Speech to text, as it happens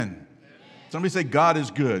Somebody say, God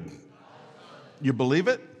is good. You believe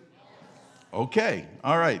it? Okay.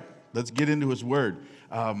 All right. Let's get into his word.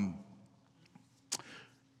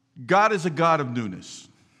 God is a God of newness.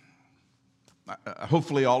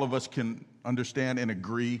 Hopefully all of us can understand and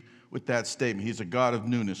agree with that statement. He's a God of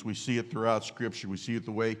newness. We see it throughout Scripture. We see it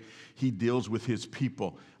the way he deals with his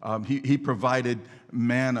people. He provided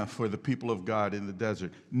manna for the people of God in the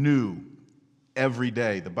desert, new every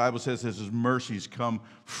day. The Bible says his mercies come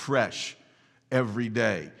fresh every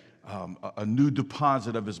day. A new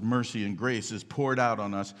deposit of his mercy and grace is poured out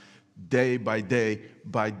on us day by day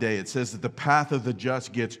by day. It says that the path of the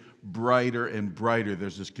just gets brighter and brighter.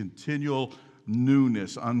 There's this continual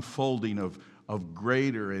newness, unfolding of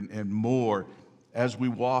greater and more as we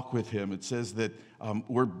walk with him. It says that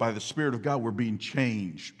we're, by the Spirit of God, we're being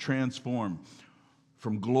changed, transformed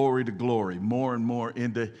from glory to glory, more and more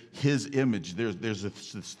into his image. There's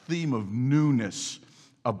this theme of newness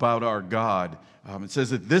about our God. It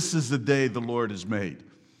says that this is the day the Lord has made.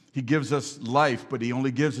 He gives us life, but he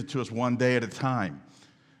only gives it to us one day at a time.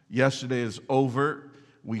 Yesterday is over.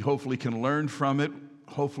 We hopefully can learn from it.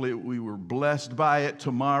 Hopefully we were blessed by it.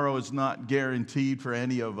 Tomorrow is not guaranteed for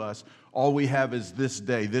any of us. All we have is this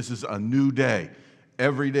day. This is a new day.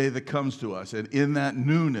 Every day that comes to us. And in that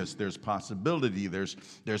newness, there's possibility, there's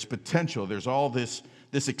potential, there's all these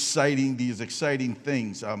exciting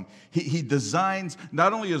things. He designs,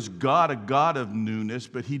 not only is God a God of newness,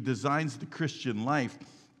 but he designs the Christian life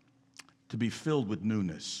to be filled with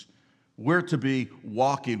newness. We're to be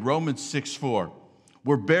walking. Romans 6:4.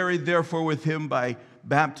 We're buried, therefore, with him by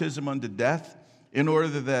baptism unto death, in order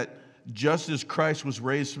that just as Christ was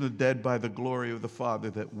raised from the dead by the glory of the Father,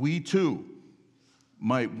 that we too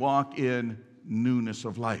might walk in newness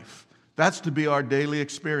of life. That's to be our daily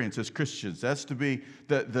experience as Christians. That's to be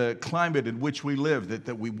the climate in which we live,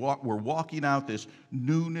 that we're walking out this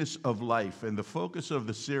newness of life. And the focus of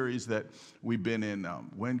the series that we've been in,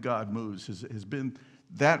 When God Moves, has been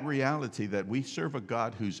that reality that we serve a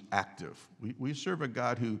God who's active. We serve a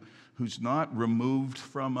God who's not removed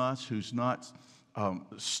from us, who's not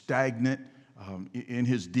stagnant in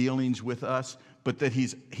his dealings with us, but that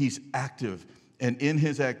he's active. And in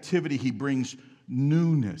his activity, he brings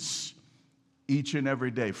newness each and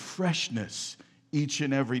every day, freshness each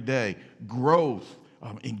and every day, growth,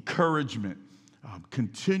 encouragement,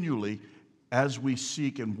 continually as we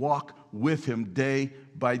seek and walk with him day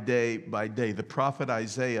by day by day. The prophet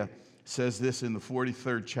Isaiah says this in the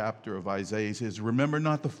 43rd chapter of Isaiah. He says, remember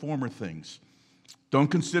not the former things. Don't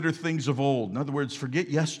consider things of old. In other words, forget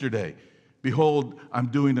yesterday. Behold, I'm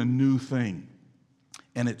doing a new thing.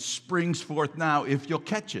 And it springs forth now if you'll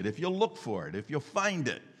catch it, if you'll look for it, if you'll find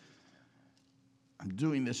it. I'm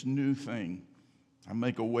doing this new thing. I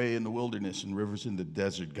make a way in the wilderness and rivers in the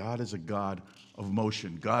desert. God is a God of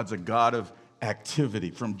motion. God's a God of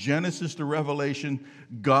activity. From Genesis to Revelation,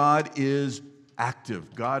 God is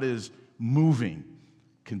active. God is moving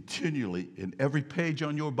continually. In every page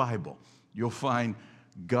on your Bible, you'll find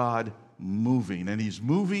God moving. And he's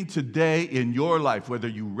moving today in your life, whether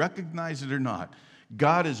you recognize it or not.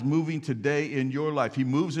 God is moving today in your life. He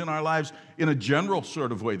moves in our lives in a general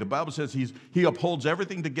sort of way. The Bible says he upholds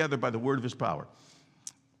everything together by the word of his power.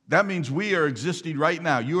 That means we are existing right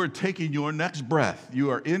now. You are taking your next breath. You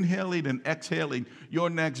are inhaling and exhaling your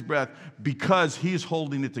next breath because he's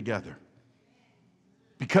holding it together.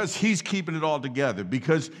 Because he's keeping it all together,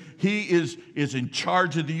 because he is in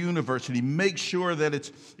charge of the universe, and he makes sure that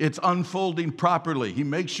it's unfolding properly. He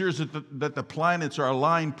makes sure that the planets are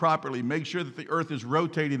aligned properly. He makes sure that the earth is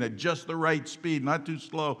rotating at just the right speed, not too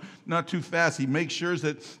slow, not too fast. He makes sure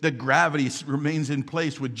that gravity remains in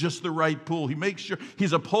place with just the right pull. He makes sure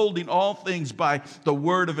he's upholding all things by the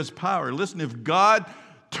word of his power. Listen, if God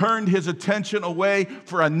turned his attention away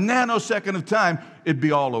for a nanosecond of time, it'd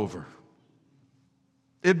be all over.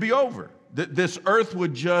 It'd be over. This earth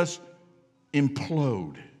would just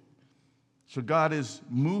implode. So God is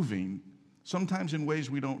moving, sometimes in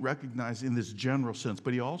ways we don't recognize in this general sense,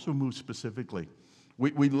 but he also moves specifically.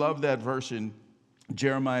 We love that verse in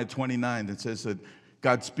Jeremiah 29 that says that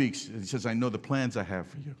God speaks. He says, I know the plans I have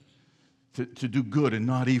for you, to do good and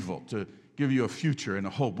not evil, to give you a future and a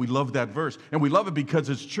hope. We love that verse. And we love it because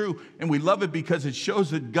it's true. And we love it because it shows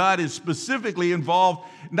that God is specifically involved,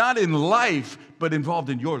 not in life, but involved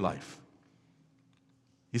in your life.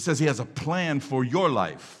 He says he has a plan for your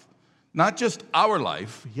life. Not just our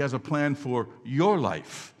life. He has a plan for your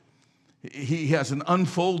life. He has an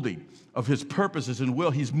unfolding of his purposes and will.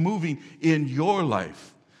 He's moving in your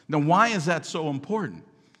life. Now, why is that so important?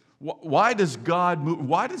 Why does God move?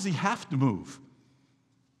 Why does he have to move?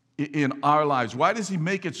 in our lives? Why does he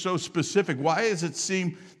make it so specific? Why does it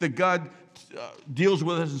seem that God deals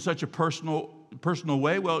with us in such a personal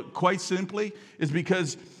way? Well, quite simply, it's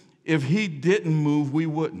because if he didn't move, we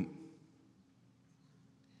wouldn't.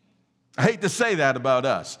 I hate to say that about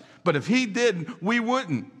us, but if he didn't, we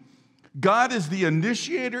wouldn't. God is the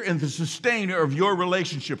initiator and the sustainer of your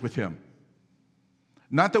relationship with him.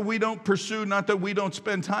 Not that we don't pursue, not that we don't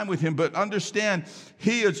spend time with him, but understand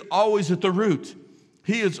he is always at the root.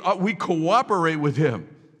 We cooperate with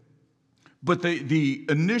him. But the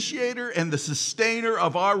initiator and the sustainer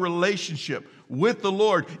of our relationship with the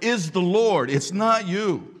Lord is the Lord. It's not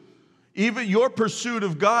you. Even your pursuit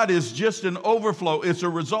of God is just an overflow. It's a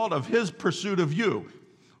result of his pursuit of you.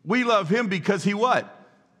 We love him because he what?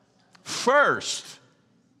 First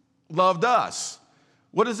loved us.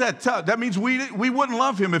 What does that tell? That means we wouldn't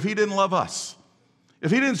love him if he didn't love us.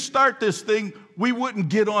 If he didn't start this thing, we wouldn't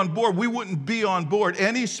get on board. We wouldn't be on board.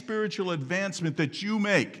 Any spiritual advancement that you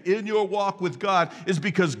make in your walk with God is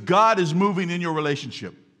because God is moving in your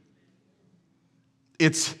relationship.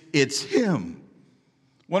 It's him.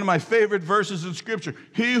 One of my favorite verses in Scripture,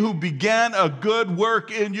 he who began a good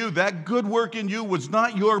work in you, that good work in you was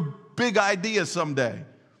not your big idea someday.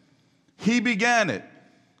 He began it.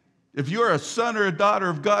 If you're a son or a daughter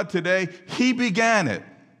of God today, he began it.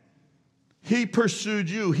 He pursued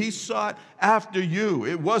you. He sought after you.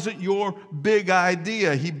 It wasn't your big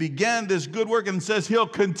idea. He began this good work and says he'll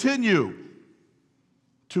continue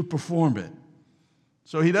to perform it.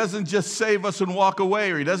 So he doesn't just save us and walk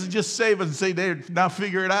away, or he doesn't just save us and say, there, now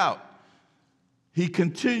figure it out. He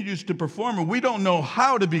continues to perform, and we don't know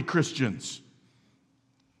how to be Christians.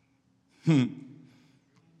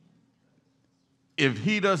 If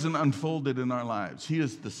he doesn't unfold it in our lives, he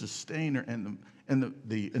is the sustainer and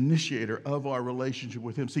the initiator of our relationship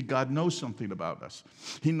with him. See, God knows something about us.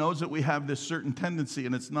 He knows that we have this certain tendency,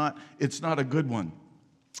 and it's not a good one.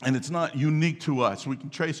 And it's not unique to us. We can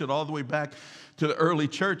trace it all the way back to the early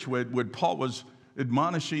church when Paul was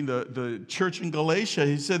admonishing the church in Galatia.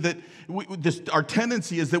 He said that our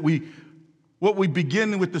tendency is that what we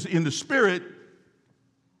begin with this in the spirit,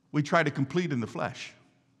 we try to complete in the flesh.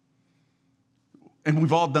 And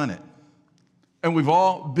we've all done it. And we've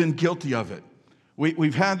all been guilty of it.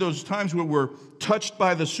 We've had those times where we're touched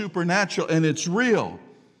by the supernatural and it's real.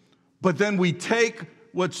 But then we take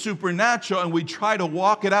what's supernatural and we try to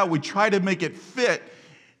walk it out. We try to make it fit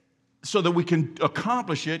so that we can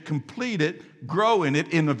accomplish it, complete it, grow in it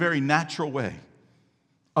in a very natural way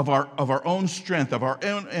of our own strength, of our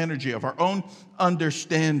own energy, of our own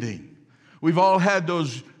understanding. We've all had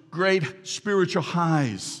those great spiritual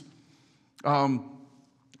highs.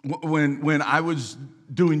 When I was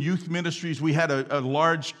doing youth ministries, we had a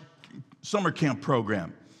large summer camp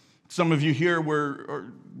program. Some of you here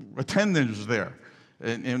were attendants there,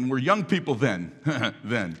 and were young people then.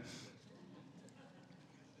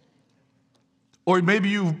 Or maybe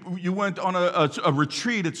you went on a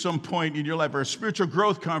retreat at some point in your life, or a spiritual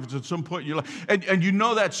growth conference at some point in your life, and you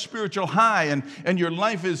know that spiritual high, and your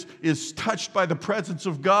life is touched by the presence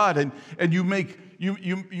of God, and you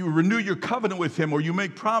renew your covenant with him, or you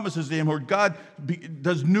make promises to him, or God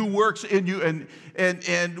does new works in you,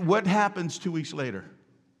 and what happens 2 weeks later?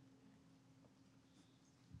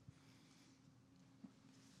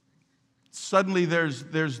 Suddenly there's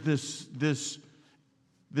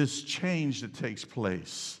this change that takes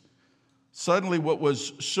place. Suddenly what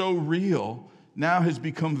was so real now has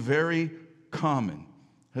become very common,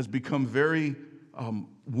 has become very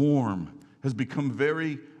warm, has become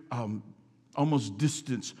very almost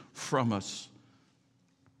distant from us,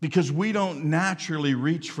 because we don't naturally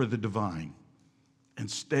reach for the divine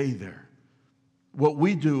and stay there. What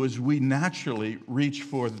we do is we naturally reach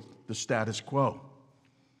for the status quo.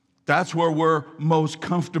 That's where we're most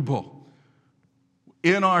comfortable.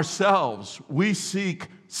 In ourselves, we seek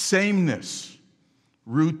sameness,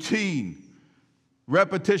 routine,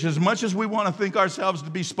 repetition. As much as we want to think ourselves to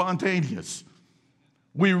be spontaneous,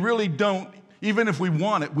 we really don't. Even if we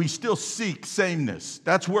want it, we still seek sameness.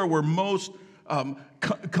 That's where we're most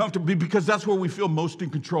comfortable, because that's where we feel most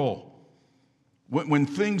in control. When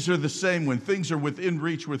things are the same, when things are within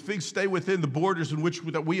reach, where things stay within the borders in which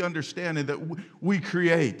that we understand and that we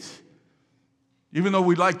create. Even though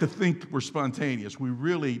we like to think we're spontaneous, we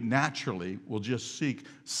really naturally will just seek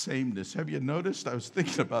sameness. Have you noticed? I was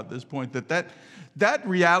thinking about this point, that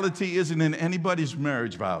reality isn't in anybody's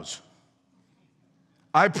marriage vows.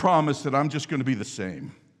 I promise that I'm just going to be the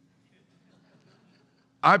same.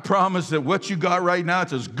 I promise that what you got right now,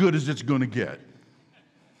 it's as good as it's going to get.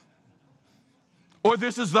 Or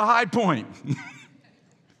this is the high point.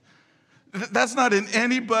 That's not in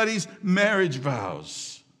anybody's marriage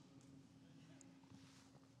vows.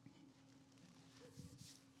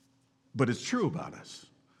 But it's true about us.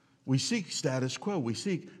 We seek status quo. We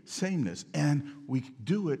seek sameness. And we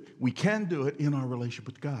can do it in our relationship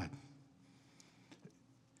with God.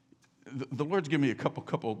 The Lord's given me a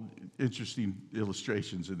couple interesting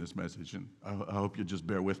illustrations in this message, and I hope you'll just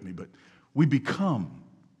bear with me. But we become,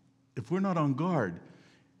 if we're not on guard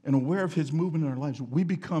and aware of His movement in our lives, we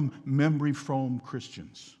become memory foam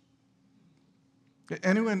Christians.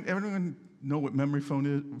 Anyone know what memory foam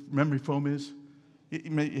is? Memory foam is?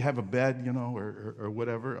 You may have a bed, or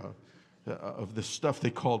whatever, of this stuff they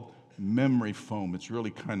called memory foam. It's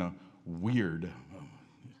really kind of weird.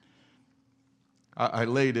 I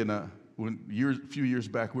laid in a few years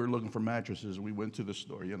back, we were looking for mattresses. We went to the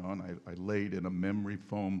store, and I laid in a memory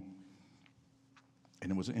foam,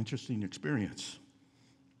 and it was an interesting experience.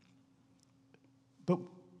 But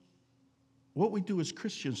what we do as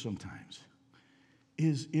Christians sometimes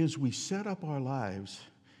is we set up our lives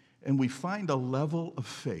and we find a level of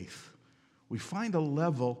faith. We find a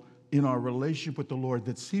level in our relationship with the Lord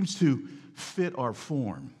that seems to fit our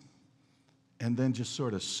form and then just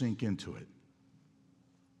sort of sink into it.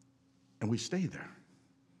 And we stay there.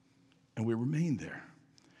 And we remain there.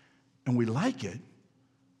 And we like it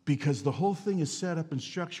because the whole thing is set up and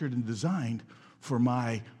structured and designed for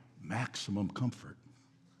my maximum comfort.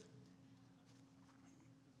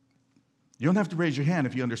 You don't have to raise your hand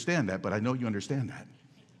if you understand that, but I know you understand that.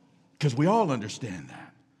 Because we all understand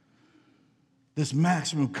that. This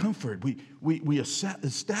maximum comfort. We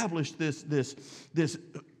establish this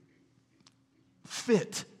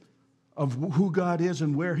fit of who God is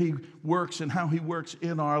and where He works and how He works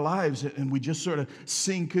in our lives, and we just sort of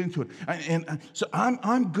sink into it. And so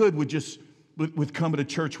I'm good with coming to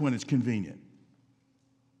church when it's convenient.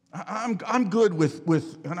 I'm good with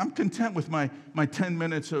and I'm content with my 10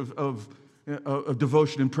 minutes of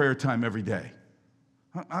devotion and prayer time every day.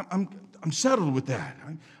 I'm settled with that.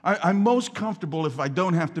 I'm most comfortable if I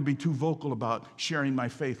don't have to be too vocal about sharing my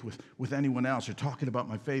faith with anyone else or talking about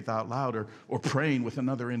my faith out loud or praying with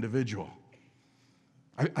another individual.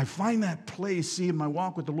 I find that place, in my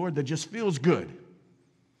walk with the Lord, that just feels good.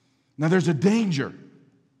 Now, there's a danger.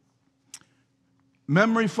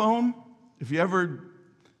 Memory foam, if you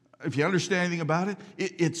understand anything about it,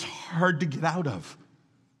 it's hard to get out of.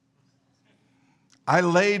 I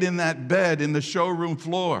laid in that bed in the showroom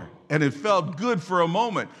floor, and it felt good for a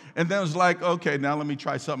moment. And then it was like, okay, now let me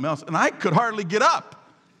try something else. And I could hardly get up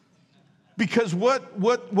because what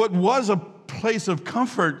was a place of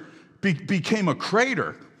comfort became a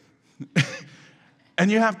crater. And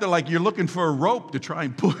you have to, you're looking for a rope to try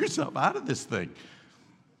and pull yourself out of this thing.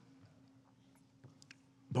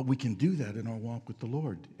 But we can do that in our walk with the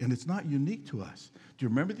Lord. And it's not unique to us. Do you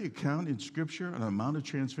remember the account in Scripture on the Mount of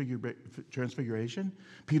Transfiguration?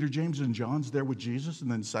 Peter, James, and John's there with Jesus, and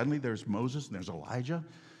then suddenly there's Moses and there's Elijah.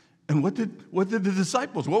 And what did the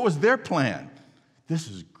disciples, what was their plan? This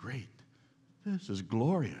is great. This is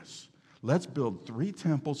glorious. Let's build 3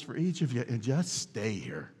 temples for each of you and just stay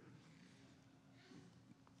here.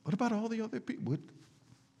 What about all the other people?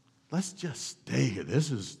 Let's just stay here.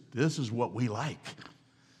 This is what we like.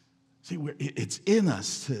 See, it's in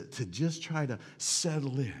us to just try to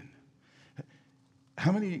settle in.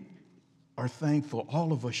 How many are thankful?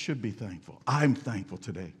 All of us should be thankful. I'm thankful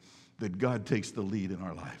today that God takes the lead in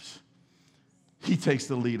our lives. He takes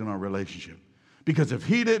the lead in our relationship. Because if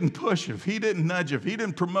He didn't push, if He didn't nudge, if He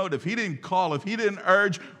didn't promote, if He didn't call, if He didn't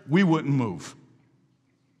urge, we wouldn't move.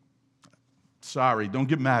 Sorry, don't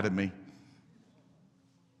get mad at me.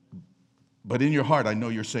 But in your heart, I know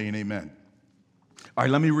you're saying amen. All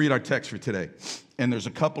right, let me read our text for today. And there's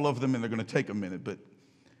a couple of them, and they're going to take a minute. But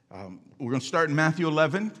we're going to start in Matthew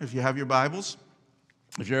 11, if you have your Bibles.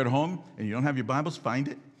 If you're at home and you don't have your Bibles, find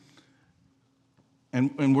it.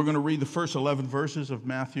 And we're going to read the first 11 verses of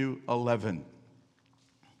Matthew 11.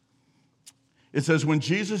 It says, when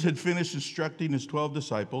Jesus had finished instructing His 12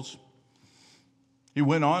 disciples, He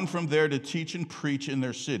went on from there to teach and preach in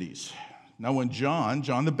their cities. Now when John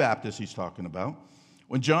the Baptist He's talking about,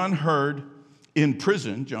 when John heard in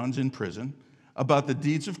prison, John's in prison, about the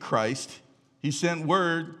deeds of Christ, he sent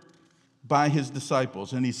word by his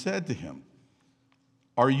disciples, and he said to him,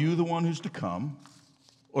 are you the one who's to come,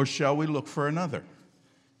 or shall we look for another?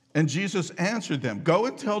 And Jesus answered them, go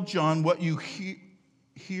and tell John what you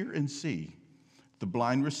hear and see. The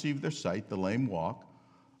blind receive their sight, the lame walk,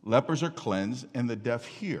 lepers are cleansed, and the deaf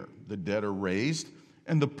hear. The dead are raised,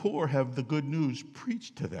 and the poor have the good news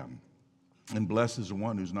preached to them. And blessed is the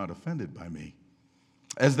one who's not offended by me.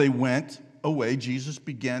 As they went away, Jesus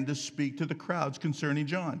began to speak to the crowds concerning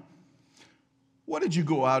John. What did you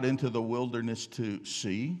go out into the wilderness to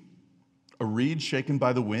see? A reed shaken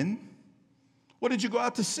by the wind? What did you go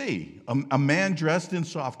out to see? A man dressed in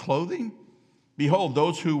soft clothing? Behold,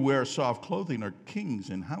 those who wear soft clothing are kings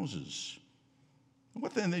in houses.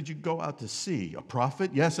 What then did you go out to see? A prophet?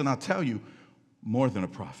 Yes, and I'll tell you, more than a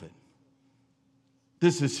prophet.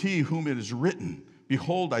 This is he whom it is written,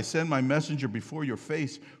 behold, I send my messenger before your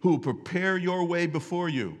face, who will prepare your way before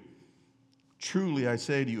you. Truly, I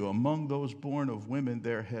say to you, among those born of women,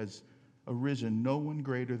 there has arisen no one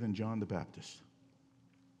greater than John the Baptist.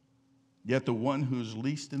 Yet the one who is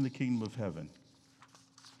least in the kingdom of heaven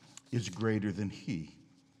is greater than he.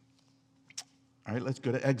 All right, let's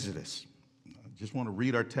go to Exodus. I just want to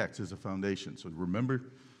read our text as a foundation. So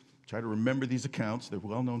try to remember these accounts. They're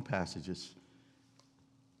well-known passages.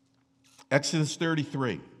 Exodus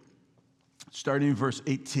 33, starting in verse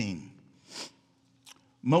 18.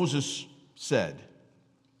 Moses said,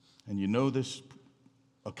 and you know this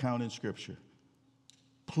account in Scripture,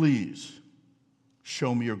 please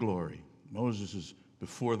show me your glory. Moses is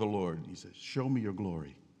before the Lord. He says, show me your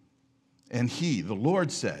glory. And he, the Lord,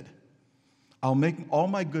 said, I'll make all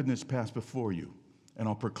my goodness pass before you, and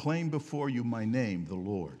I'll proclaim before you my name, the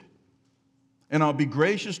Lord. And I'll be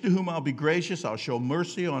gracious to whom I'll be gracious. I'll show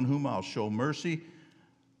mercy on whom I'll show mercy.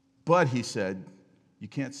 But, he said, you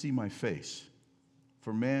can't see my face,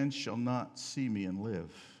 for man shall not see me and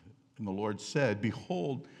live. And the Lord said,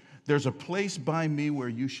 behold, there's a place by me where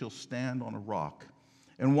you shall stand on a rock.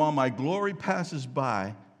 And while my glory passes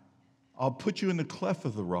by, I'll put you in the cleft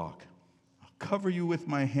of the rock. I'll cover you with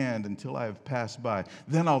my hand until I have passed by.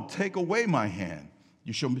 Then I'll take away my hand.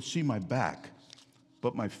 You shall see my back,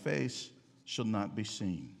 but my face shall not be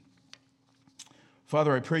seen.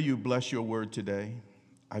 Father, I pray you bless your word today.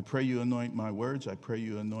 I pray you anoint my words. I pray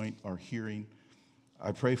you anoint our hearing.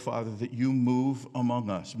 I pray, Father, that you move among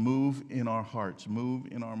us, move in our hearts, move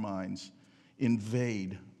in our minds,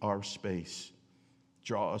 invade our space.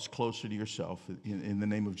 Draw us closer to yourself in the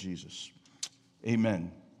name of Jesus.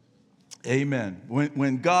 Amen. Amen.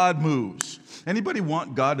 When God moves, anybody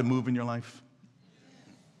want God to move in your life?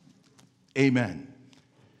 Amen.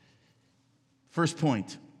 First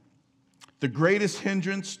point, the greatest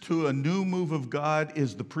hindrance to a new move of God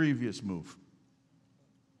is the previous move.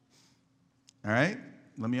 All right?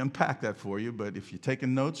 Let me unpack that for you, but if you're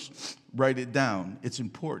taking notes, write it down. It's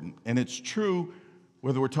important. And it's true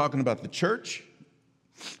whether we're talking about the church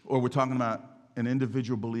or we're talking about an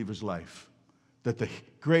individual believer's life, that the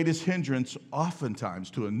greatest hindrance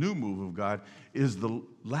oftentimes to a new move of God is the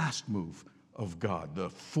last move of God, the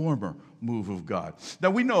former move of God.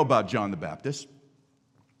 Now, we know about John the Baptist.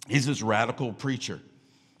 He's this radical preacher.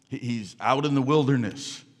 He's out in the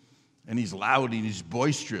wilderness, and he's loud, and he's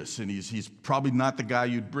boisterous, and he's probably not the guy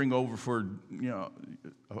you'd bring over for,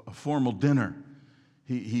 a formal dinner.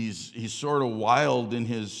 He's sort of wild in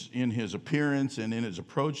his appearance and in his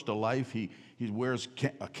approach to life. He wears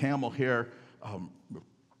a camel hair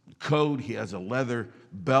coat. He has a leather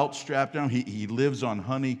belt strapped down. He lives on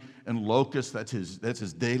honey and locusts. That's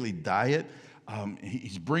his daily diet.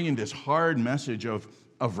 He's bringing this hard message of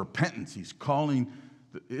repentance. He's calling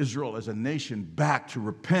Israel as a nation back to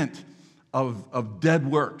repent of dead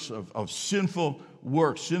works, of sinful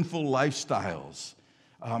works, sinful lifestyles.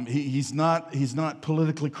 He's not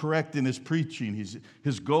politically correct in his preaching.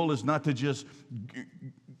 His goal is not to just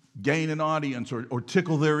gain an audience or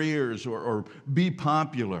tickle their ears or be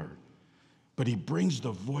popular, but he brings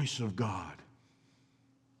the voice of God.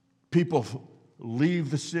 People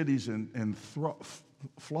leave the cities and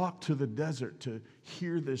flock to the desert to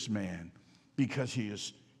hear this man because he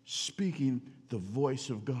is speaking the voice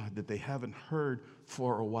of God that they haven't heard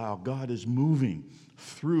for a while. God is moving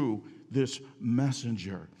through this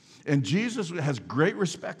messenger. And Jesus has great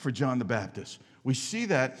respect for John the Baptist. We see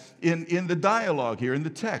that in the dialogue here, in the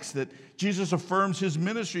text, that Jesus affirms his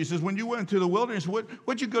ministry. He says, when you went into the wilderness,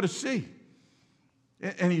 what'd you go to see?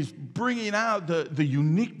 And he's bringing out the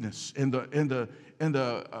uniqueness and the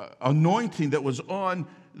anointing that was on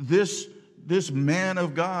this man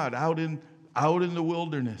of God out in the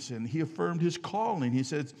wilderness. And he affirmed his calling. He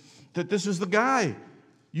says that this is the guy.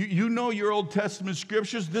 You know your Old Testament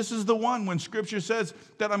scriptures. This is the one when Scripture says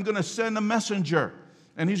that I'm going to send a messenger,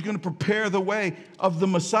 and he's going to prepare the way of the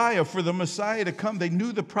Messiah, for the Messiah to come. They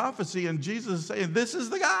knew the prophecy, and Jesus is saying, this is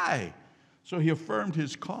the guy. So he affirmed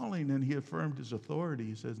his calling, and he affirmed his authority.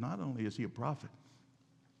 He says, not only is he a prophet,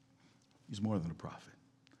 he's more than a prophet.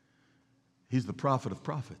 He's the prophet of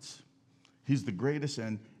prophets. He's the greatest,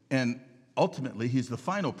 and ultimately, he's the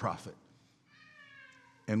final prophet.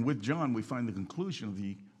 And with John, we find the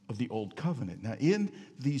conclusion of the Old Covenant. Now, in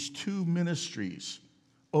these two ministries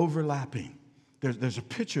overlapping, there's a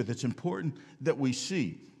picture that's important that we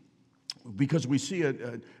see, because we see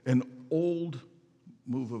an old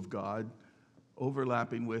move of God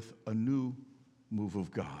overlapping with a new move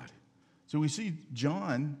of God. So we see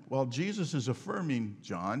John, while Jesus is affirming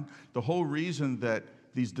John, the whole reason that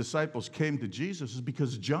these disciples came to Jesus is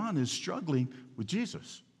because John is struggling with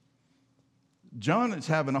Jesus. John is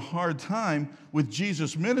having a hard time with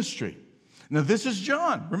Jesus' ministry. Now, this is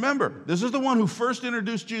John. Remember, this is the one who first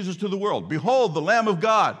introduced Jesus to the world. Behold, the Lamb of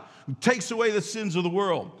God who takes away the sins of the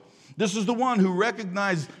world. This is the one who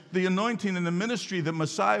recognized the anointing and the ministry that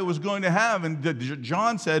Messiah was going to have. And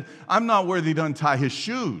John said, I'm not worthy to untie his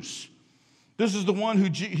shoes. This is the one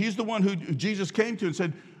he's the one who Jesus came to and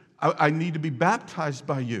said, I need to be baptized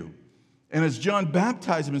by you. And as John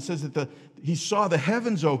baptized him, it says that he saw the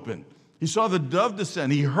heavens open. He saw the dove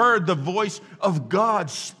descend. He heard the voice of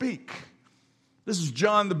God speak. This is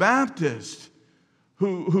John the Baptist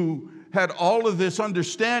who had all of this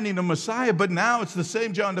understanding of Messiah, but now it's the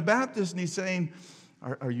same John the Baptist, and he's saying,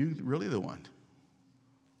 are you really the one?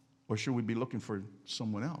 Or should we be looking for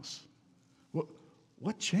someone else?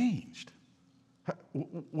 What changed?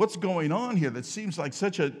 What's going on here that seems like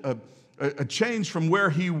such a change from where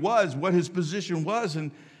he was, what his position was,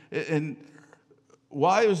 and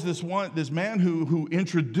why is this man who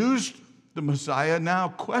introduced the Messiah now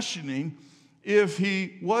questioning if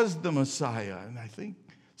he was the Messiah? And I think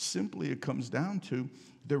simply it comes down to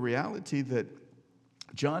the reality that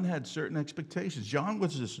John had certain expectations. John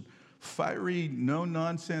was this fiery,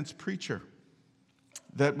 no-nonsense preacher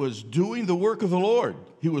that was doing the work of the Lord.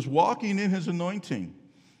 He was walking in his anointing.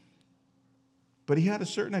 But he had a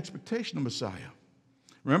certain expectation of Messiah.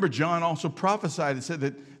 Remember, John also prophesied and said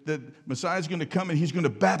that Messiah is going to come and he's going to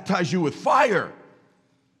baptize you with fire.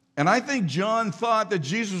 And I think John thought that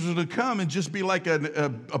Jesus was going to come and just be like a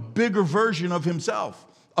bigger version of himself,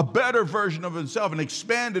 a better version of himself, an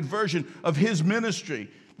expanded version of his ministry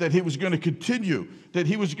that he was going to continue, that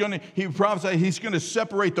he prophesied he's going to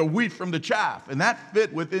separate the wheat from the chaff. And that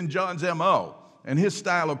fit within John's MO and his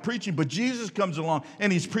style of preaching. But Jesus comes along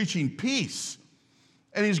and he's preaching peace.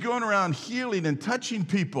 And he's going around healing and touching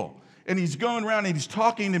people. And he's going around and he's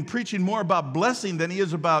talking and preaching more about blessing than he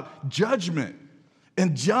is about judgment.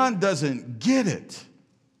 And John doesn't get it.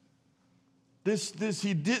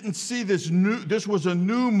 He didn't see this was a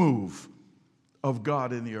new move of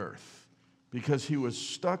God in the earth because he was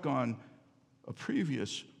stuck on a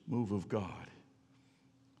previous move of God.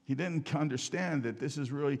 He didn't understand that this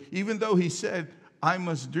is really, even though he said, I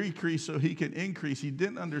must decrease so he can increase, he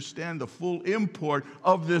didn't understand the full import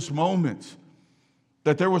of this moment.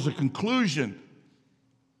 That there was a conclusion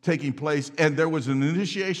taking place and there was an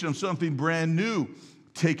initiation of something brand new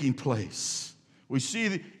taking place. We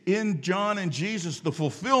see in John and Jesus the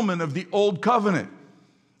fulfillment of the old covenant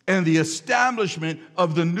and the establishment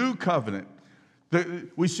of the new covenant.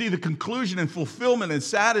 We see the conclusion and fulfillment and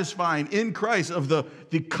satisfying in Christ of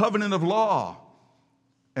the covenant of law.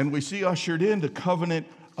 And we see ushered in the covenant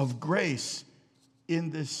of grace in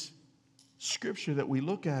this scripture that we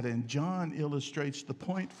look at. And John illustrates the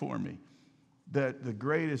point for me that the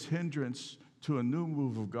greatest hindrance to a new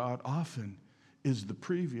move of God often is the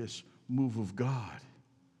previous move of God.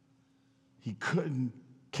 He couldn't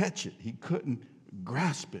catch it. He couldn't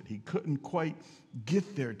grasp it. He couldn't quite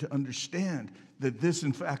get there to understand that this,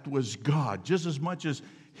 in fact, was God, just as much as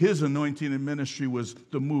his anointing and ministry was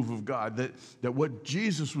the move of God, that what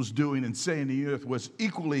Jesus was doing and saying to the earth was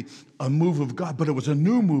equally a move of God, but it was a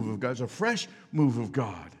new move of God. It was a fresh move of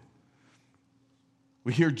God.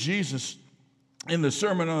 We hear Jesus in the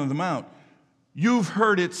Sermon on the Mount, you've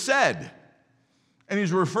heard it said, and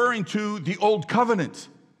he's referring to the old covenant.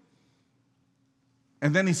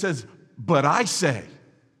 And then he says, but I say,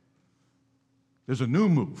 there's a new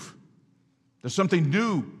move. There's something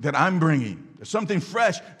new that I'm bringing. There's something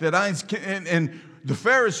fresh that and the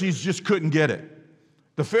Pharisees just couldn't get it.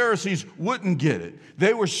 The Pharisees wouldn't get it.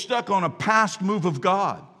 They were stuck on a past move of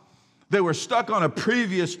God. They were stuck on a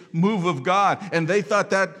previous move of God, and they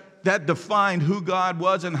thought that defined who God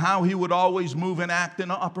was and how he would always move and act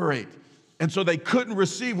and operate. And so they couldn't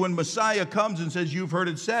receive when Messiah comes and says, you've heard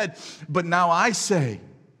it said, but now I say.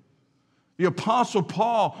 The Apostle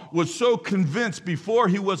Paul was so convinced before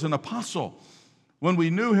he was an apostle, when we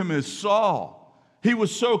knew him as Saul, he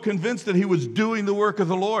was so convinced that he was doing the work of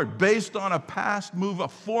the Lord based on a past move, a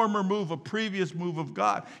former move, a previous move of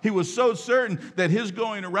God. He was so certain that his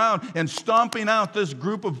going around and stomping out this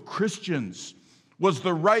group of Christians was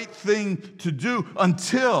the right thing to do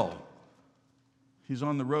until he's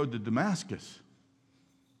on the road to Damascus,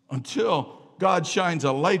 until God shines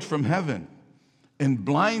a light from heaven and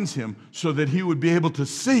blinds him so that he would be able to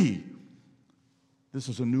see this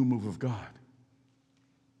is a new move of God.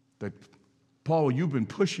 That Paul, you've been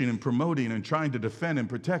pushing and promoting and trying to defend and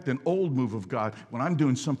protect an old move of God when I'm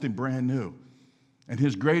doing something brand new. And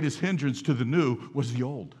his greatest hindrance to the new was the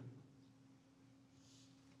old.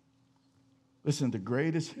 Listen, the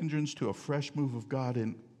greatest hindrance to a fresh move of God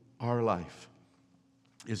in our life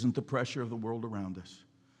isn't the pressure of the world around us.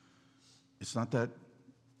 It's not that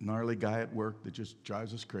gnarly guy at work that just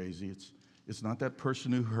drives us crazy. It's not that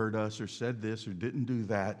person who hurt us or said this or didn't do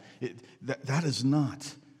that. That is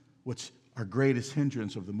not what's our greatest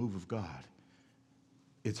hindrance of the move of God.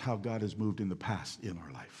 It's how God has moved in the past in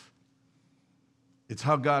our life. It's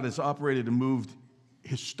how God has operated and moved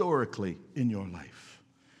historically in your life.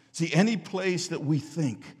 See, any place that we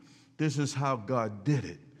think this is how God did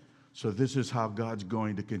it, so this is how God's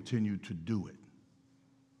going to continue to do it,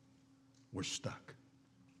 we're stuck.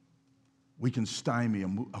 We can stymie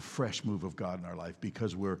a fresh move of God in our life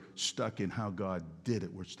because we're stuck in how God did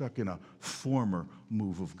it. We're stuck in a former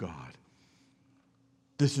move of God.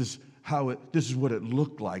 This is what it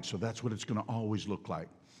looked like, so that's what it's going to always look like.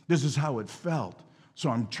 This is how it felt, so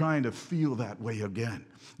I'm trying to feel that way again.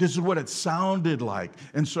 This is what it sounded like,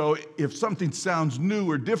 and so if something sounds new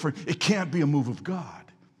or different, it can't be a move of God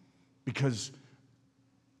because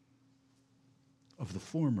of the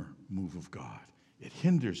former move of God. It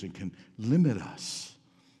hinders and can limit us.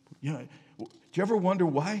 You know, do you ever wonder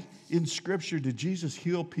why in Scripture did Jesus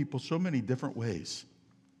heal people so many different ways?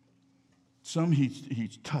 Some he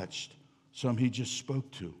touched, some he just spoke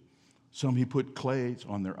to, some he put clay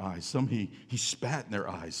on their eyes, some he spat in their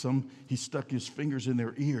eyes, some he stuck his fingers in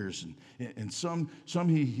their ears, and some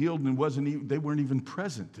he healed and they weren't even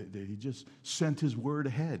present. He just sent his word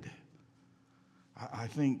ahead. I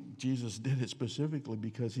think Jesus did it specifically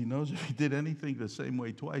because he knows if he did anything the same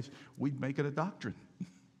way twice, we'd make it a doctrine.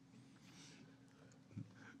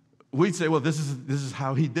 We'd say, well, this is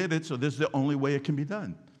how he did it, so this is the only way it can be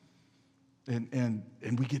done.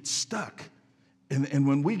 And we get stuck. And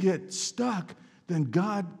when we get stuck, then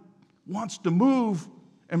God wants to move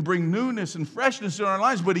and bring newness and freshness in our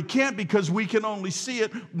lives, but he can't because we can only see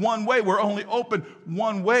it one way. We're only open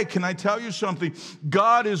one way. Can I tell you something?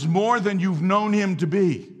 God is more than you've known him to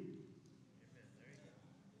be. Do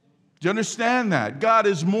you understand that? God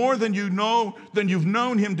is more than you've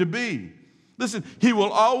known him to be. Listen, he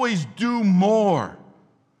will always do more,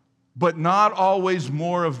 but not always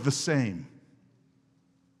more of the same.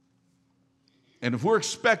 And if we're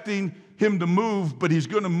expecting him to move, but he's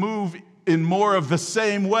going to move in more of the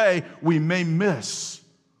same way, we may miss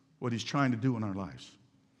what he's trying to do in our lives,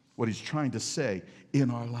 what he's trying to say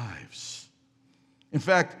in our lives. In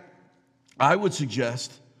fact, I would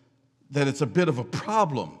suggest that it's a bit of a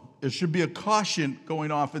problem. There should be a caution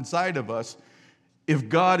going off inside of us if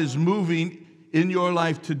God is moving in your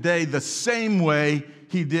life today the same way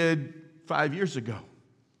he did 5 years ago,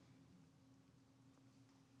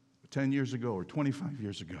 10 years ago, or 25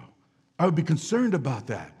 years ago. I would be concerned about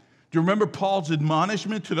that. Do you remember Paul's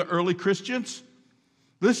admonishment to the early Christians?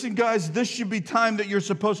 Listen, guys, this should be time that you're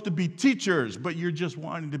supposed to be teachers, but you're just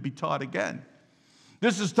wanting to be taught again.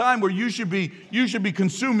 This is time where you should be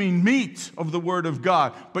consuming meat of the Word of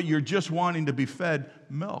God, but you're just wanting to be fed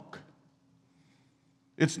milk.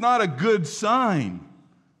 It's not a good sign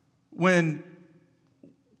when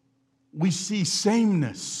we see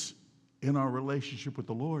sameness in our relationship with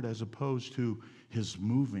the Lord as opposed to his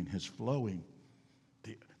moving, his flowing,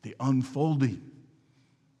 the unfolding.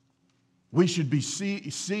 We should be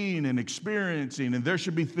seeing and experiencing, and there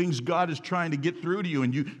should be things God is trying to get through to you,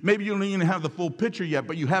 and maybe you don't even have the full picture yet,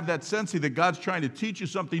 but you have that sense that God's trying to teach you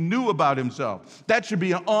something new about himself. That should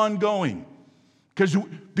be ongoing,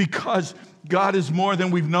 because God is more than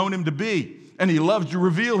we've known him to be, and he loves to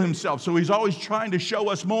reveal himself, so he's always trying to show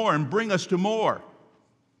us more and bring us to more.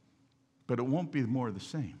 But it won't be more of the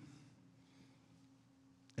same.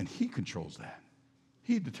 And he controls that.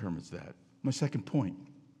 He determines that. My second point.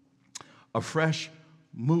 A fresh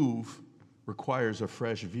move requires a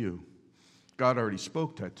fresh view. God already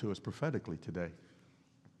spoke that to us prophetically today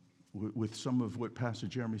with some of what Pastor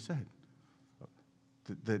Jeremy said.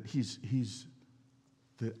 That he's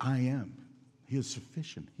the I am. He is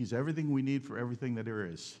sufficient. He's everything we need for everything that there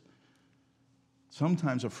is.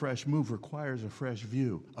 Sometimes a fresh move requires a fresh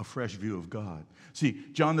view of God. See,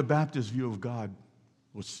 John the Baptist's view of God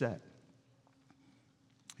was set.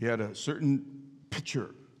 He had a certain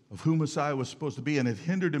picture of who Messiah was supposed to be, and it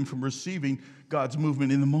hindered him from receiving God's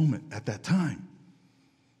movement in the moment at that time.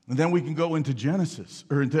 And then we can go into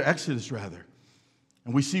into Exodus rather,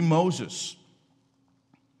 and we see Moses.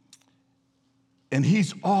 And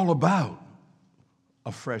he's all about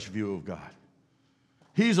a fresh view of God.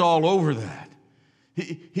 He's all over that.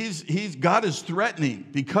 God is threatening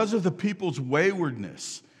because of the people's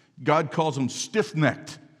waywardness. God calls them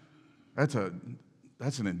stiff-necked. That's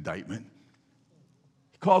an indictment.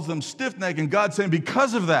 He calls them stiff-necked, and God's saying,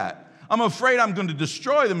 because of that, I'm afraid I'm going to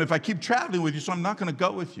destroy them if I keep traveling with you, so I'm not going to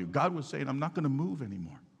go with you. God was saying, I'm not going to move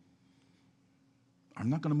anymore. I'm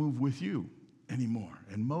not going to move with you anymore.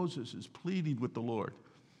 And Moses is pleading with the Lord.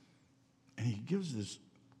 And he gives this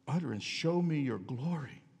utterance, show me your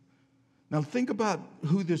glory. Now think about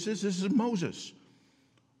who this is. This is Moses.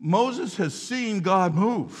 Moses has seen God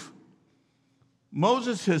move.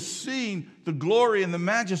 Moses has seen the glory and the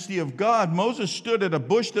majesty of God. Moses stood at a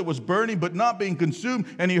bush that was burning but not being consumed,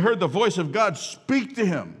 and he heard the voice of God speak to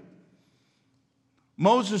him.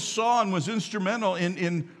 Moses saw and was instrumental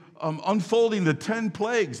in unfolding the 10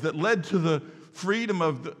 plagues that led to the freedom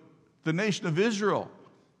of the nation of Israel.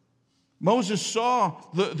 Moses saw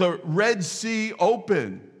the Red Sea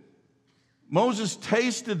open. Moses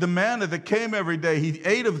tasted the manna that came every day. He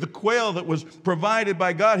ate of the quail that was provided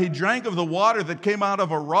by God. He drank of the water that came out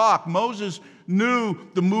of a rock. Moses knew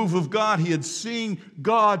the move of God. He had seen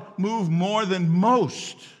God move more than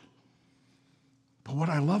most. But what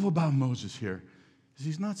I love about Moses here is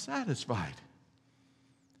he's not satisfied.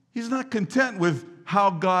 He's not content with how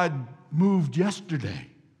God moved yesterday.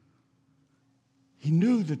 He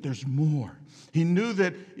knew that there's more. He knew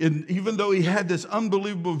that even though he had this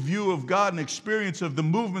unbelievable view of God and experience of the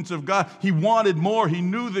movements of God, he wanted more. He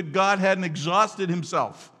knew that God hadn't exhausted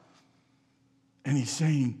himself. And he's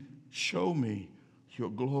saying, show me your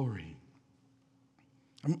glory.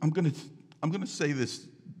 I'm going to say this,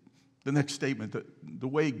 the next statement, the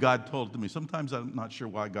way God told it to me. Sometimes I'm not sure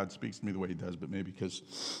why God speaks to me the way he does, but maybe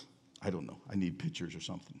because, I don't know, I need pictures or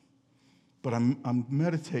something. But I'm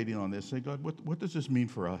meditating on this, saying, God, what does this mean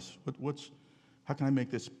for us? How can I make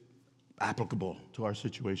this applicable to our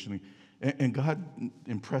situation? And God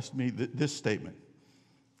impressed me this statement.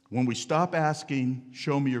 When we stop asking,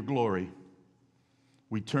 show me your glory,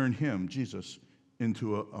 we turn him, Jesus,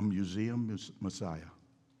 into a museum Messiah.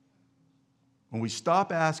 When we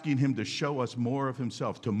stop asking him to show us more of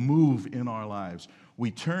himself, to move in our lives, we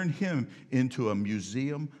turn him into a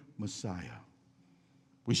museum Messiah.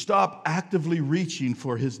 We stop actively reaching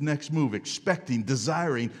for his next move, expecting,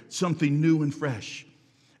 desiring something new and fresh.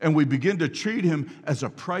 And we begin to treat him as a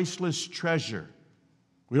priceless treasure.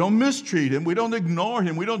 We don't mistreat him. We don't ignore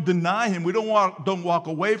him. We don't deny him. We don't walk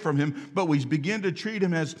away from him. But we begin to treat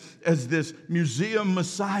him as this museum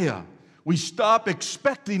Messiah. We stop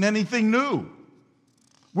expecting anything new.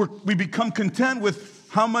 We become content with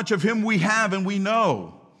how much of him we have and we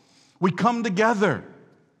know. We come together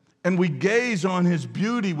and we gaze on his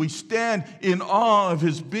beauty. We stand in awe of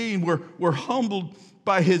his being. We're humbled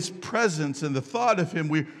by his presence and the thought of him.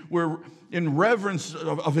 We're in reverence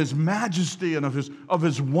of his majesty and of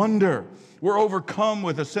his wonder. We're overcome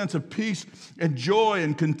with a sense of peace and joy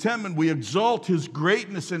and contentment. We exalt his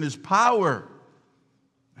greatness and his power.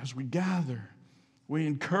 As we gather, we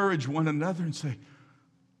encourage one another and say,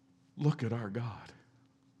 look at our God.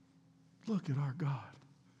 Look at our God.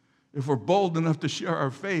 If we're bold enough to share our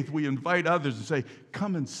faith, we invite others and say,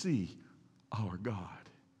 come and see our God.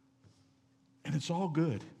 And it's all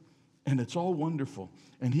good, and it's all wonderful,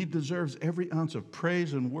 and he deserves every ounce of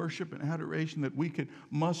praise and worship and adoration that we could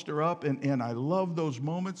muster up, and I love those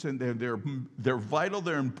moments, and they're vital,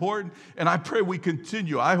 they're important, and I pray we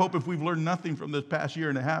continue. I hope if we've learned nothing from this past year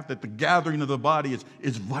and a half, that the gathering of the body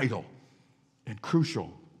is vital and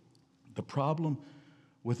crucial. The problem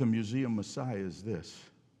with a museum Messiah is this.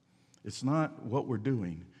 It's not what we're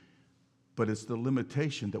doing, but it's the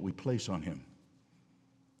limitation that we place on him.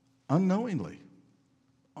 Unknowingly,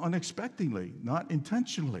 unexpectedly, not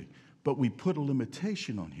intentionally, but we put a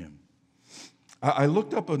limitation on him. I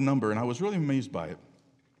looked up a number, and I was really amazed by it.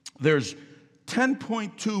 There's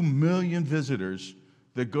 10.2 million visitors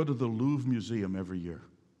that go to the Louvre Museum every year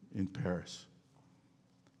in Paris.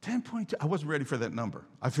 10.2. I wasn't ready for that number.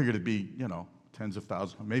 I figured it'd be, tens of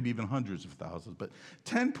thousands, maybe even hundreds of thousands, but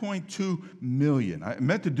 10.2 million. I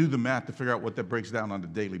meant to do the math to figure out what that breaks down on a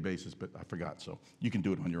daily basis, but I forgot, so you can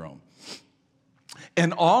do it on your own.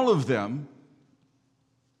 And all of them,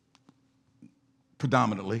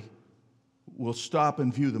 predominantly, will stop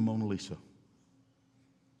and view the Mona Lisa.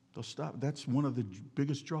 They'll stop. That's one of the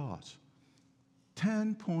biggest draws.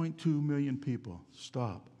 10.2 million people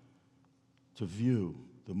stop to view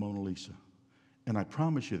the Mona Lisa. And I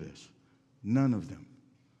promise you this, none of them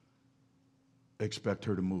expect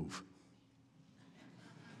her to move.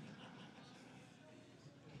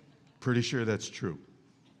 Pretty sure that's true.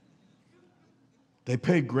 They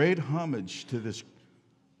pay great homage to this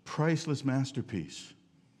priceless masterpiece.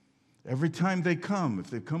 Every time they come, if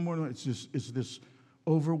they come more, it's this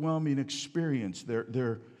overwhelming experience.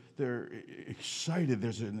 They're excited.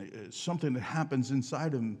 There's something that happens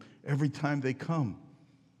inside them every time they come.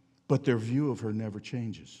 But their view of her never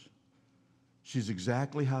changes. She's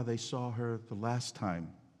exactly how they saw her the last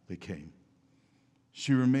time they came.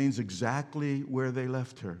 She remains exactly where they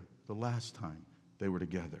left her the last time they were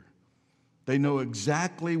together. They know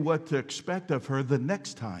exactly what to expect of her the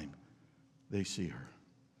next time they see her.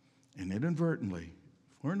 And inadvertently,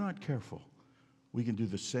 if we're not careful, we can do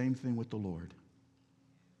the same thing with the Lord.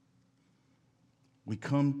 We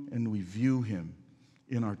come and we view him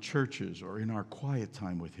in our churches or in our quiet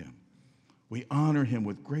time with him. We honor him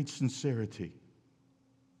with great sincerity.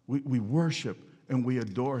 We worship and we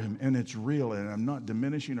adore him, and it's real, and I'm not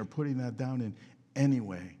diminishing or putting that down in any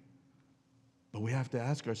way. But we have to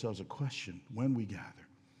ask ourselves a question when we gather.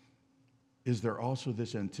 Is there also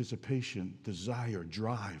this anticipation, desire,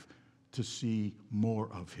 drive to see more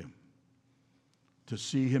of him? To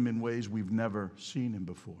see him in ways we've never seen him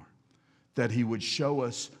before? That he would show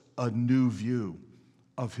us a new view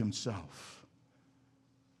of himself.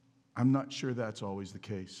 I'm not sure that's always the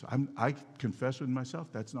case. I confess with myself,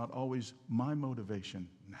 that's not always my motivation.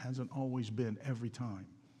 It hasn't always been every time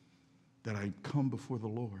that I come before the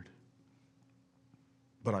Lord.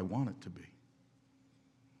 But I want it to be.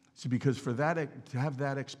 See, because for that, to have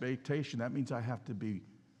that expectation, that means I have to be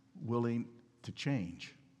willing to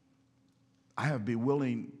change. I have to be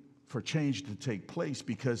willing for change to take place,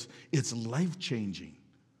 because it's life-changing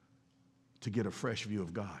to get a fresh view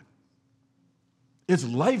of God. It's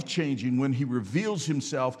life-changing when he reveals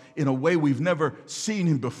himself in a way we've never seen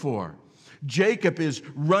him before. Jacob is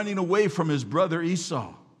running away from his brother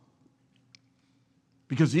Esau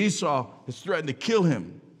because Esau has threatened to kill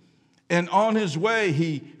him. And on his way,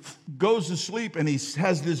 he goes to sleep and he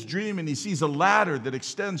has this dream, and he sees a ladder that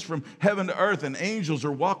extends from heaven to earth, and angels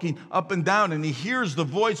are walking up and down, and he hears the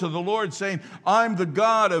voice of the Lord saying, I'm the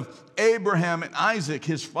God of Abraham and Isaac,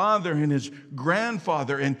 his father and his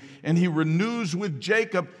grandfather. And he renews with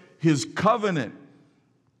Jacob his covenant.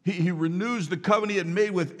 He renews the covenant he had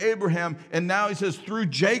made with Abraham, and now he says through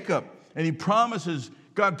Jacob, and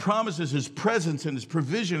God promises his presence and his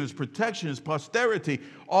provision, his protection, his posterity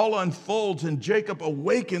all unfolds, and Jacob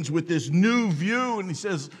awakens with this new view, and he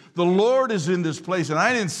says, the Lord is in this place, and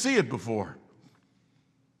I didn't see it before.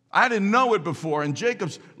 I didn't know it before, and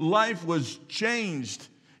Jacob's life was changed.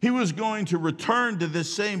 He was going to return to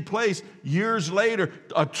this same place years later,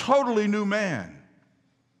 a totally new man,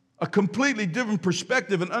 a completely different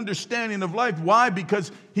perspective and understanding of life. Why?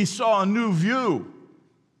 Because he saw a new view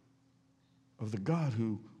of the God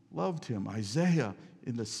who loved him. Isaiah,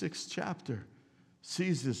 in the 6th chapter,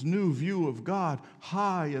 sees this new view of God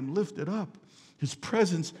high and lifted up, his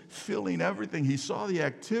presence filling everything. He saw the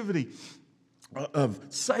activity of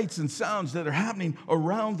sights and sounds that are happening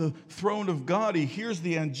around the throne of God. He hears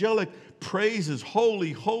the angelic praises.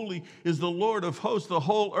 Holy, holy is the Lord of hosts. The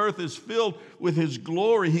whole earth is filled with his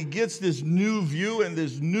glory. He gets this new view, and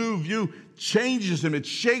this new view changes him. It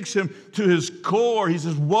shakes him to his core. He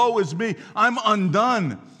says, woe is me. I'm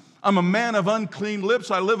undone. I'm a man of unclean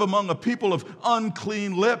lips. I live among a people of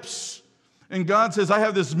unclean lips. And God says, I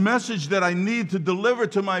have this message that I need to deliver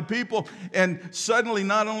to my people. And suddenly,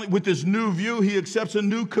 not only with this new view, he accepts a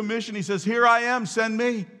new commission. He says, here I am, send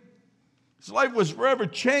me. His life was forever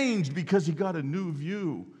changed because he got a new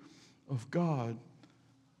view of God.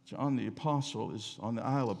 John the Apostle is on the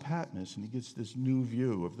Isle of Patmos, and he gets this new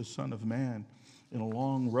view of the Son of Man in a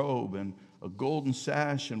long robe and a golden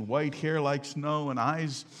sash and white hair like snow and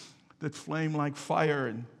eyes that flame like fire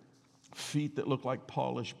and feet that look like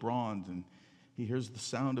polished bronze. And he hears the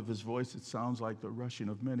sound of his voice. It sounds like the rushing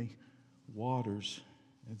of many waters.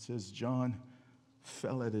 It says John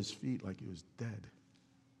fell at his feet like he was dead.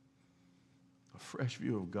 A fresh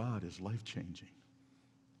view of God is life-changing.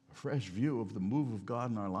 A fresh view of the move of God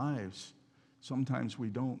in our lives. Sometimes we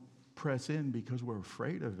don't press in because we're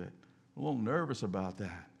afraid of it. A little nervous about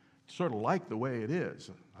that. Sort of like the way it is.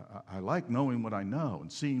 I like knowing what I know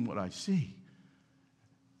and seeing what I see.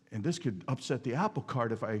 And this could upset the apple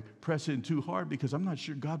cart if I press in too hard, because I'm not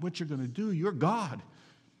sure, God, what you're going to do. You're God,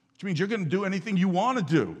 which means you're going to do anything you want to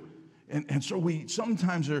do. And so we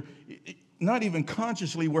sometimes are, not even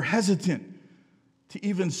consciously, we're hesitant to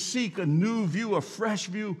even seek a new view, a fresh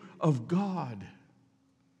view of God.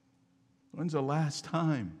 When's the last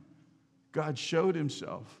time God showed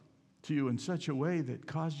himself to you in such a way that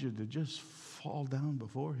caused you to just fall down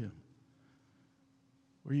before him?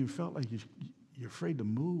 Where you felt like you're afraid to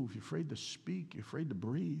move, you're afraid to speak, you're afraid to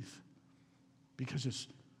breathe, because his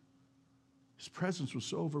His presence was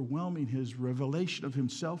so overwhelming. His revelation of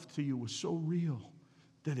himself to you was so real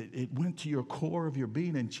that it went to your core of your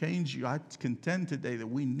being and changed you. I contend today that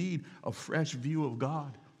we need a fresh view of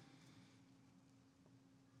God.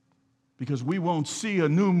 Because we won't see a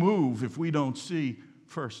new move if we don't see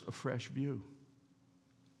first a fresh view.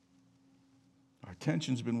 Our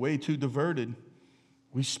attention's been way too diverted.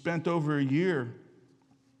 We spent over a year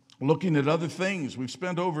looking at other things. We've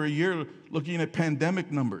spent over a year looking at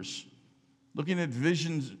pandemic numbers, looking at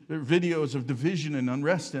videos of division and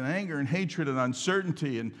unrest and anger and hatred and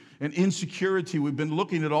uncertainty and insecurity. We've been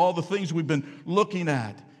looking at all the things we've been looking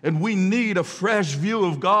at. And we need a fresh view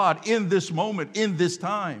of God in this moment, in this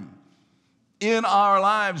time. In our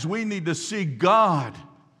lives, we need to see God,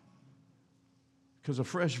 because a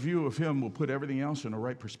fresh view of Him will put everything else in the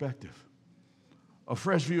right perspective. A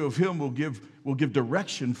fresh view of Him will give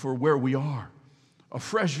direction for where we are. A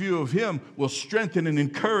fresh view of Him will strengthen and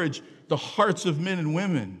encourage the hearts of men and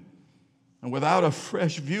women. And without a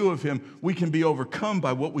fresh view of Him, we can be overcome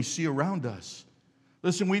by what we see around us.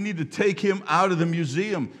 Listen, we need to take Him out of the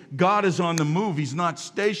museum. God is on the move. He's not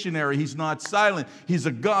stationary. He's not silent. He's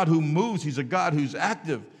a God who moves. He's a God who's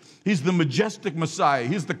active. He's the majestic Messiah.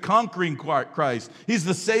 He's the conquering Christ. He's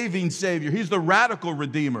the saving Savior. He's the radical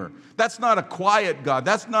Redeemer. That's not a quiet God.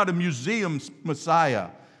 That's not a museum Messiah.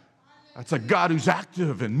 That's a God who's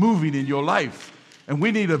active and moving in your life. And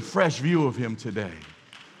we need a fresh view of Him today.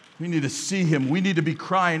 We need to see Him. We need to be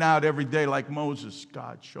crying out every day like Moses,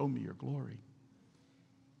 God, show me your glory.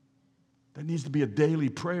 That needs to be a daily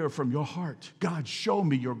prayer from your heart. God, show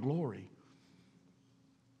me your glory.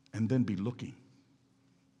 And then be looking.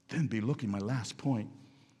 Then be looking. My last point.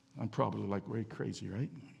 I'm probably like way crazy, right?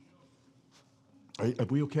 Are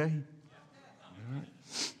we okay? All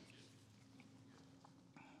right.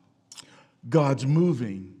 God's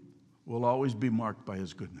moving will always be marked by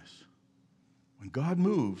His goodness. When God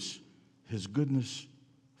moves, His goodness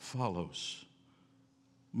follows.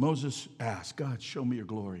 Moses asked, God, show me your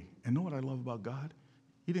glory. And know what I love about God?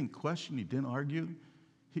 He didn't question, he didn't argue.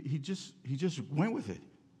 He just went with it.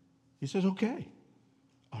 He says, okay,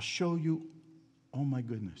 I'll show you all my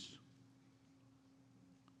goodness.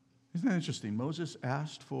 Isn't that interesting? Moses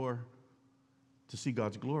asked to see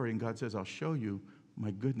God's glory, and God says, I'll show you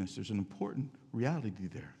my goodness. There's an important reality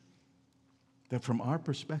there. That from our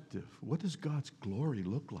perspective, what does God's glory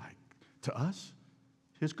look like? To us,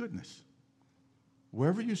 His goodness.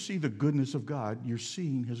 Wherever you see the goodness of God, you're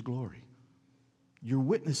seeing His glory. You're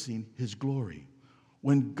witnessing His glory.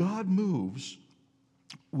 When God moves,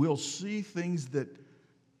 we'll see things that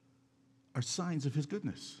are signs of His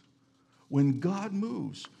goodness. When God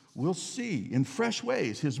moves, we'll see in fresh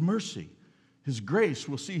ways His mercy, His grace.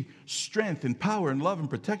 We'll see strength and power and love and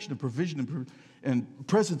protection and provision and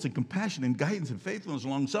presence and compassion and guidance and faithfulness,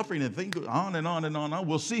 long suffering, and things on and on and on and on.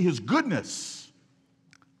 We'll see His goodness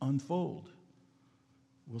unfold.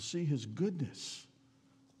 We'll see His goodness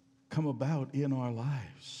come about in our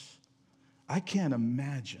lives. I can't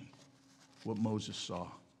imagine what Moses saw.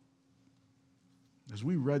 As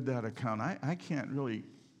we read that account, I can't really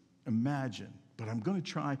imagine, but I'm going to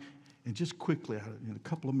try and just quickly, in a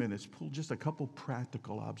couple of minutes, pull just a couple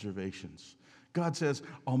practical observations. God says,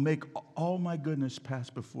 I'll make all my goodness pass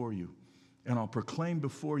before you, and I'll proclaim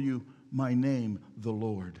before you my name, the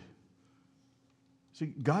Lord.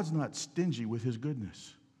 See, God's not stingy with His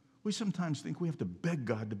goodness. We sometimes think we have to beg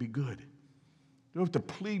God to be good. We have to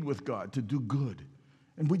plead with God to do good.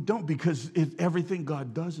 And we don't, because everything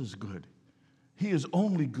God does is good. He is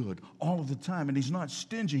only good all of the time, and He's not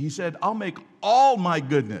stingy. He said, I'll make all my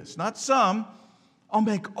goodness, not some, I'll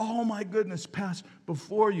make all my goodness pass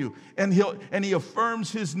before you. And He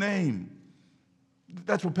affirms His name.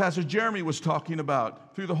 That's what Pastor Jeremy was talking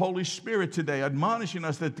about through the Holy Spirit today, admonishing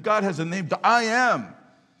us that God has a name, I am.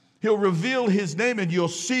 He'll reveal His name, and you'll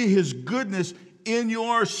see His goodness in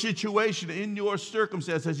your situation, in your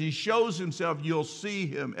circumstance. As He shows Himself, you'll see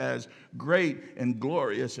Him as great and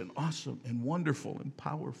glorious and awesome and wonderful and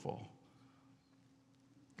powerful.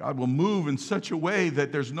 God will move in such a way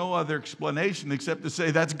that there's no other explanation except to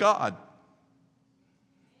say that's God.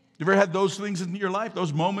 You ever had those things in your life,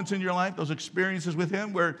 those moments in your life, those experiences with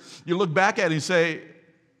Him where you look back at it and say,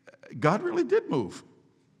 God really did move?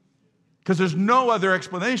 Because there's no other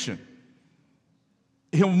explanation.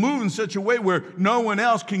 He'll move in such a way where no one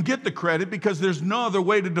else can get the credit, because there's no other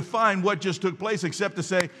way to define what just took place except to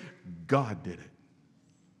say, God did it.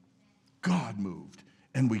 God moved.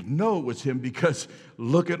 And we know it was Him because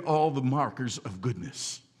look at all the markers of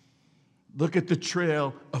goodness. Look at the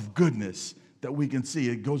trail of goodness that we can see.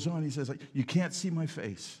 It goes on, He says, you can't see my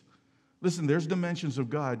face. Listen, there's dimensions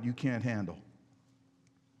of God you can't handle.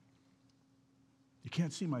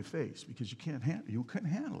 can't see my face because you couldn't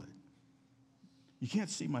handle it. You can't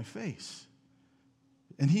see my face.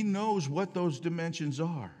 And he knows what those dimensions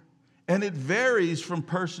are. And it varies from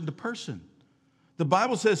person to person. The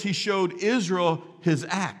Bible says he showed Israel his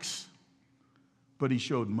acts, but he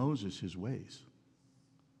showed Moses his ways.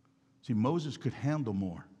 See, Moses could handle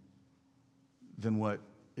more than what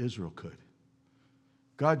Israel could.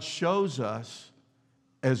 God shows us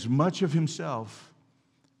as much of himself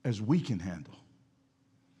as we can handle,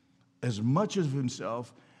 as much of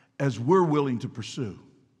himself as we're willing to pursue,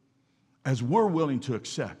 as we're willing to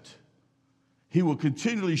accept. He will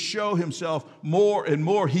continually show himself more and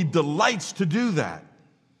more. He delights to do that.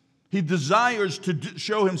 He desires to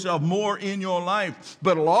show himself more in your life,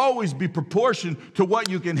 but it'll always be proportioned to what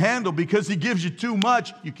you can handle, because he gives you too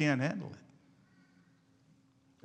much, you can't handle it.